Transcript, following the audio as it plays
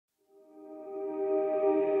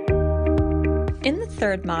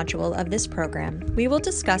third module of this program, we will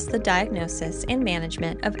discuss the diagnosis and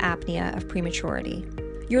management of apnea of prematurity.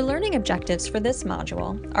 Your learning objectives for this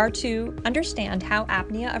module are to understand how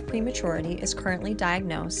apnea of prematurity is currently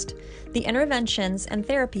diagnosed, the interventions and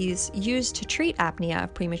therapies used to treat apnea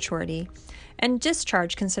of prematurity, and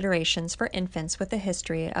discharge considerations for infants with a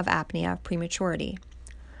history of apnea of prematurity.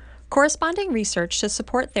 Corresponding research to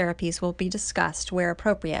support therapies will be discussed where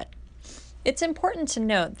appropriate. It's important to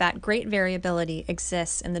note that great variability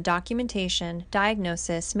exists in the documentation,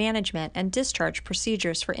 diagnosis, management, and discharge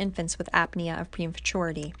procedures for infants with apnea of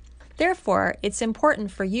prematurity. Therefore, it's important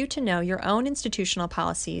for you to know your own institutional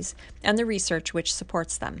policies and the research which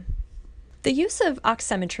supports them. The use of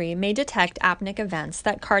oximetry may detect apneic events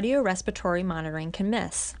that cardiorespiratory monitoring can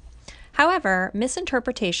miss. However,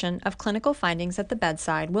 misinterpretation of clinical findings at the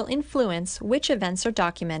bedside will influence which events are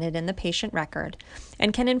documented in the patient record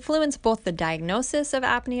and can influence both the diagnosis of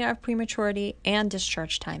apnea of prematurity and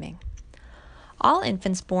discharge timing. All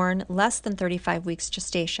infants born less than 35 weeks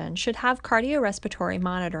gestation should have cardiorespiratory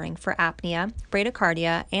monitoring for apnea,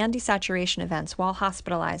 bradycardia, and desaturation events while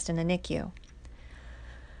hospitalized in a NICU.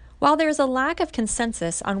 While there is a lack of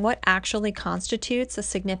consensus on what actually constitutes a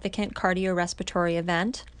significant cardiorespiratory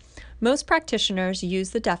event, most practitioners use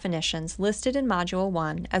the definitions listed in Module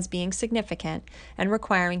 1 as being significant and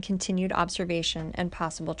requiring continued observation and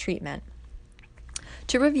possible treatment.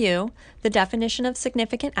 To review, the definition of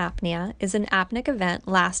significant apnea is an apneic event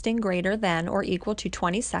lasting greater than or equal to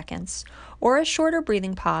 20 seconds, or a shorter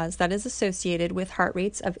breathing pause that is associated with heart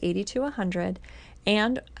rates of 80 to 100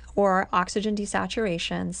 and or oxygen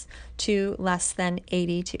desaturations to less than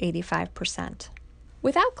 80 to 85%.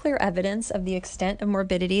 Without clear evidence of the extent of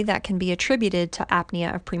morbidity that can be attributed to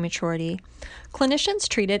apnea of prematurity, clinicians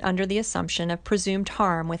treat it under the assumption of presumed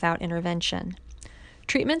harm without intervention.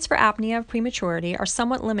 Treatments for apnea of prematurity are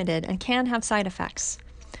somewhat limited and can have side effects.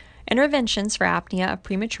 Interventions for apnea of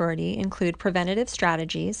prematurity include preventative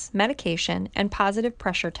strategies, medication, and positive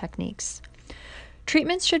pressure techniques.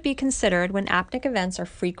 Treatments should be considered when apneic events are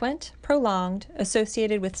frequent, prolonged,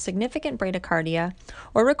 associated with significant bradycardia,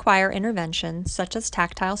 or require intervention such as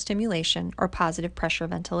tactile stimulation or positive pressure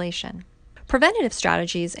ventilation. Preventative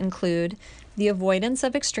strategies include the avoidance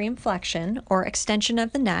of extreme flexion or extension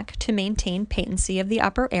of the neck to maintain patency of the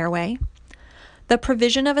upper airway, the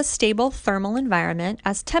provision of a stable thermal environment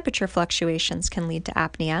as temperature fluctuations can lead to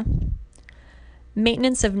apnea,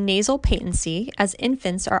 maintenance of nasal patency as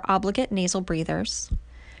infants are obligate nasal breathers,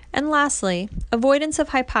 and lastly, avoidance of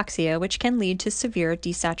hypoxia, which can lead to severe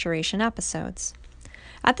desaturation episodes.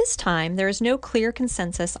 At this time, there is no clear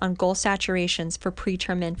consensus on goal saturations for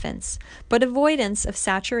preterm infants, but avoidance of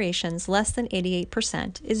saturations less than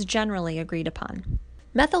 88% is generally agreed upon.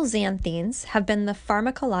 Methylxanthines have been the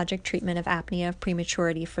pharmacologic treatment of apnea of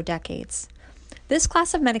prematurity for decades. This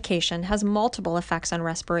class of medication has multiple effects on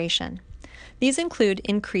respiration. These include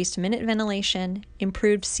increased minute ventilation,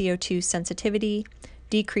 improved CO2 sensitivity,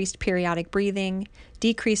 decreased periodic breathing,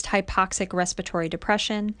 decreased hypoxic respiratory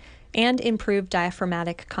depression, and improved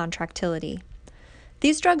diaphragmatic contractility.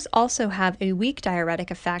 These drugs also have a weak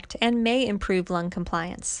diuretic effect and may improve lung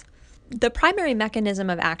compliance. The primary mechanism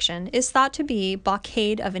of action is thought to be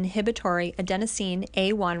blockade of inhibitory adenosine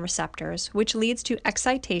A1 receptors, which leads to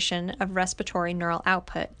excitation of respiratory neural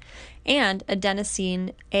output, and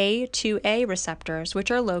adenosine A2A receptors,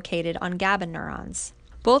 which are located on GABA neurons.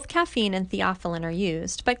 Both caffeine and theophylline are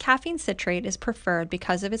used, but caffeine citrate is preferred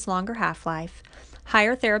because of its longer half-life,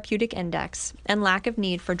 higher therapeutic index, and lack of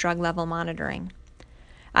need for drug-level monitoring.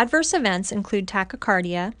 Adverse events include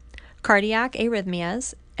tachycardia, cardiac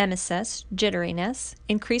arrhythmias, emesis, jitteriness,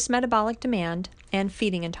 increased metabolic demand, and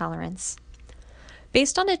feeding intolerance.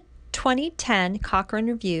 Based on a 2010 Cochrane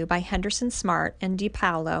review by Henderson Smart and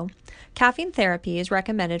DiPaolo, caffeine therapy is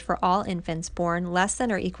recommended for all infants born less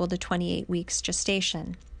than or equal to 28 weeks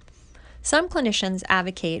gestation. Some clinicians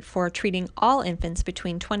advocate for treating all infants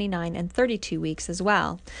between 29 and 32 weeks as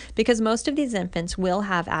well, because most of these infants will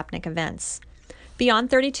have apneic events.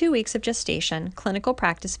 Beyond 32 weeks of gestation, clinical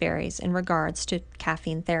practice varies in regards to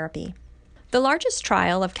caffeine therapy. The largest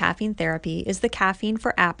trial of caffeine therapy is the Caffeine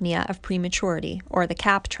for Apnea of Prematurity, or the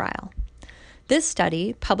CAP trial. This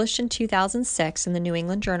study, published in 2006 in the New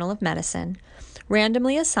England Journal of Medicine,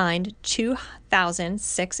 randomly assigned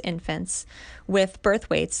 2,006 infants with birth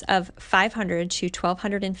weights of 500 to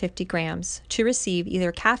 1,250 grams to receive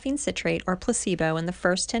either caffeine citrate or placebo in the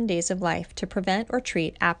first 10 days of life to prevent or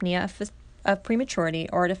treat apnea of prematurity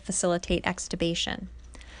or to facilitate extubation.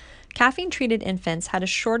 Caffeine-treated infants had a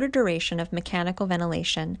shorter duration of mechanical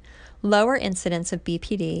ventilation, lower incidence of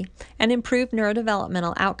BPD, and improved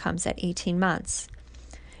neurodevelopmental outcomes at 18 months.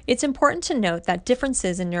 It's important to note that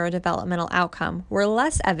differences in neurodevelopmental outcome were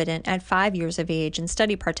less evident at 5 years of age in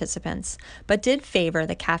study participants, but did favor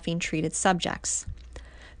the caffeine-treated subjects.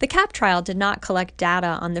 The CAP trial did not collect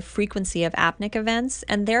data on the frequency of apneic events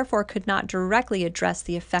and therefore could not directly address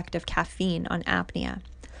the effect of caffeine on apnea.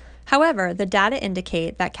 However, the data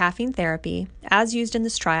indicate that caffeine therapy, as used in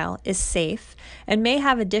this trial, is safe and may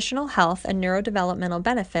have additional health and neurodevelopmental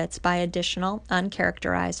benefits by additional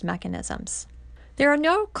uncharacterized mechanisms. There are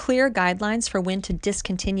no clear guidelines for when to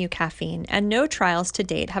discontinue caffeine, and no trials to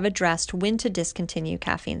date have addressed when to discontinue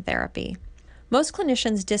caffeine therapy. Most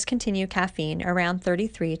clinicians discontinue caffeine around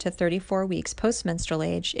 33 to 34 weeks postmenstrual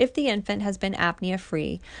age if the infant has been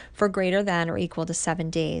apnea-free for greater than or equal to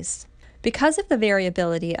 7 days. Because of the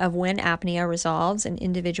variability of when apnea resolves in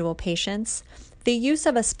individual patients, the use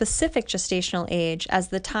of a specific gestational age as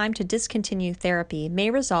the time to discontinue therapy may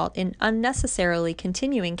result in unnecessarily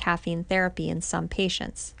continuing caffeine therapy in some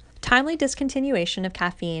patients. Timely discontinuation of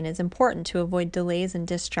caffeine is important to avoid delays in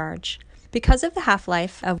discharge. Because of the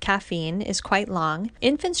half-life of caffeine is quite long,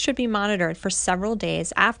 infants should be monitored for several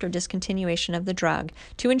days after discontinuation of the drug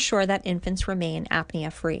to ensure that infants remain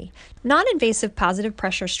apnea-free. Non-invasive positive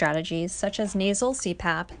pressure strategies such as nasal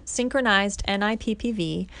CPAP, synchronized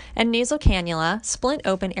NIPPV, and nasal cannula splint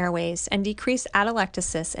open airways and decrease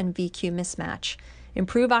atelectasis and VQ mismatch,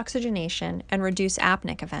 improve oxygenation, and reduce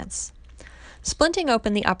apneic events. Splinting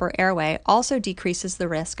open the upper airway also decreases the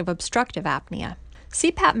risk of obstructive apnea.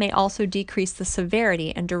 CPAP may also decrease the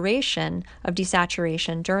severity and duration of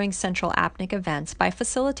desaturation during central apneic events by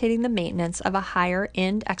facilitating the maintenance of a higher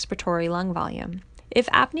end expiratory lung volume. If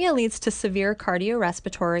apnea leads to severe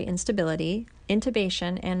cardiorespiratory instability,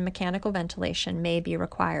 intubation and mechanical ventilation may be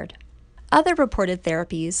required. Other reported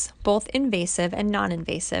therapies, both invasive and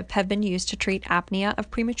non-invasive, have been used to treat apnea of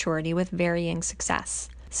prematurity with varying success.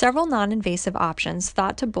 Several non-invasive options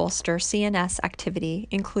thought to bolster CNS activity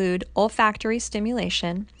include olfactory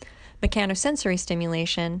stimulation, mechanosensory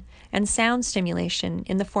stimulation, and sound stimulation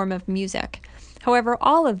in the form of music. However,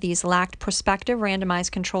 all of these lacked prospective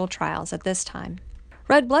randomized control trials at this time.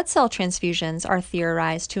 Red blood cell transfusions are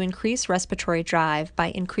theorized to increase respiratory drive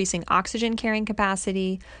by increasing oxygen carrying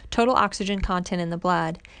capacity, total oxygen content in the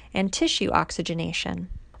blood, and tissue oxygenation.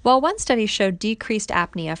 While one study showed decreased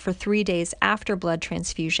apnea for 3 days after blood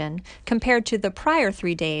transfusion compared to the prior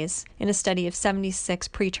 3 days in a study of 76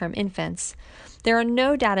 preterm infants, there are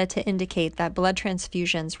no data to indicate that blood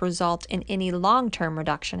transfusions result in any long-term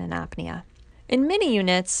reduction in apnea. In many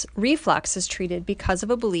units, reflux is treated because of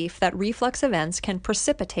a belief that reflux events can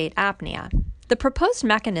precipitate apnea. The proposed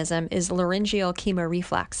mechanism is laryngeal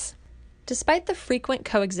chemoreflex. Despite the frequent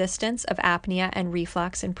coexistence of apnea and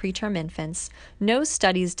reflux in preterm infants, no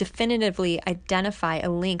studies definitively identify a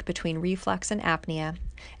link between reflux and apnea,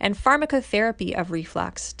 and pharmacotherapy of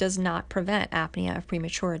reflux does not prevent apnea of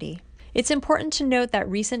prematurity. It's important to note that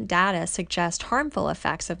recent data suggest harmful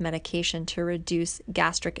effects of medication to reduce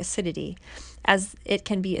gastric acidity, as it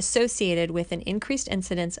can be associated with an increased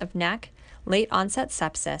incidence of neck, late-onset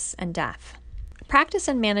sepsis, and death. Practice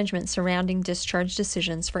and management surrounding discharge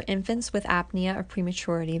decisions for infants with apnea of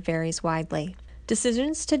prematurity varies widely.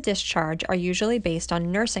 Decisions to discharge are usually based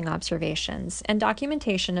on nursing observations and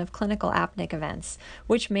documentation of clinical apneic events,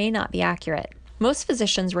 which may not be accurate. Most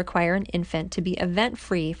physicians require an infant to be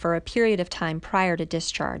event-free for a period of time prior to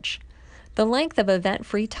discharge. The length of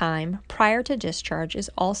event-free time prior to discharge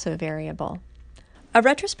is also variable. A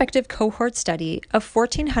retrospective cohort study of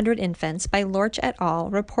 1,400 infants by Lorch et al.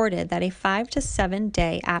 Reported that a 5 to 7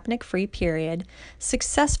 day apneic-free period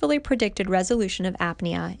successfully predicted resolution of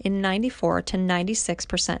apnea in 94 to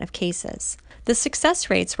 96% of cases. The success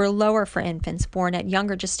rates were lower for infants born at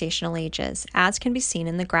younger gestational ages, as can be seen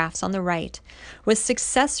in the graphs on the right, with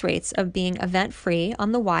success rates of being event-free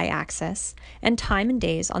on the y-axis and time in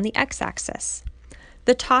days on the x-axis.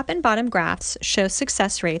 The top and bottom graphs show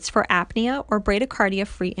success rates for apnea or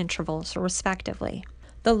bradycardia-free intervals, respectively.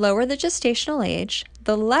 The lower the gestational age,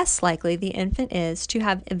 the less likely the infant is to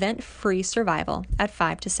have event-free survival at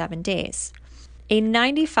 5 to 7 days. A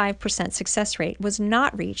 95% success rate was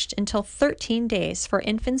not reached until 13 days for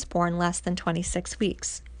infants born less than 26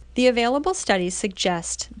 weeks. The available studies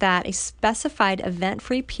suggest that a specified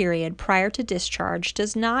event-free period prior to discharge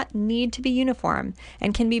does not need to be uniform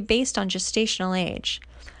and can be based on gestational age.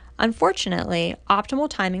 Unfortunately, optimal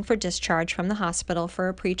timing for discharge from the hospital for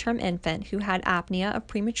a preterm infant who had apnea of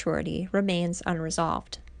prematurity remains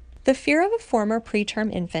unresolved. The fear of a former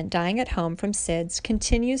preterm infant dying at home from SIDS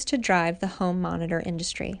continues to drive the home monitor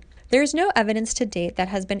industry. There is no evidence to date that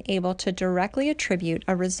has been able to directly attribute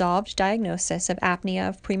a resolved diagnosis of apnea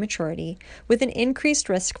of prematurity with an increased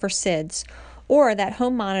risk for SIDS or that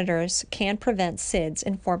home monitors can prevent SIDS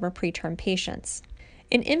in former preterm patients.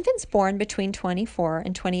 In infants born between 24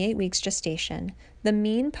 and 28 weeks gestation, the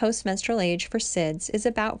mean postmenstrual age for SIDS is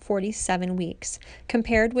about 47 weeks,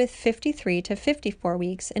 compared with 53 to 54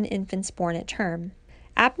 weeks in infants born at term.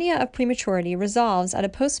 Apnea of prematurity resolves at a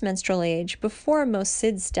postmenstrual age before most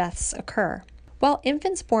SIDS deaths occur. While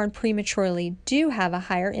infants born prematurely do have a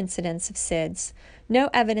higher incidence of SIDS, no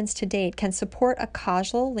evidence to date can support a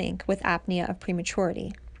causal link with apnea of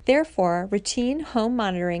prematurity. Therefore, routine home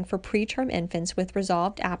monitoring for preterm infants with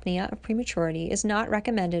resolved apnea of prematurity is not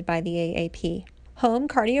recommended by the AAP. Home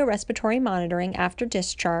cardiorespiratory monitoring after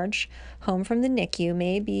discharge home from the NICU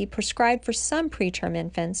may be prescribed for some preterm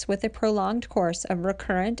infants with a prolonged course of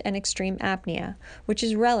recurrent and extreme apnea, which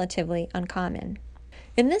is relatively uncommon.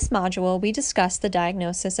 In this module, we discussed the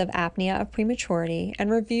diagnosis of apnea of prematurity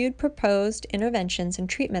and reviewed proposed interventions and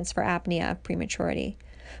treatments for apnea of prematurity.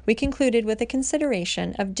 We concluded with a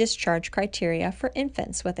consideration of discharge criteria for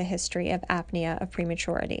infants with a history of apnea of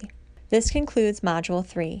prematurity. This concludes Module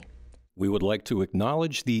 3. We would like to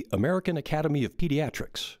acknowledge the American Academy of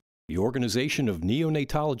Pediatrics, the Organization of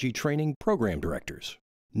Neonatology Training Program Directors,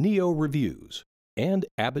 Neo Reviews, and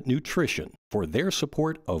Abbott Nutrition for their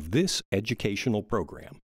support of this educational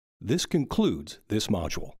program. This concludes this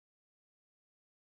module.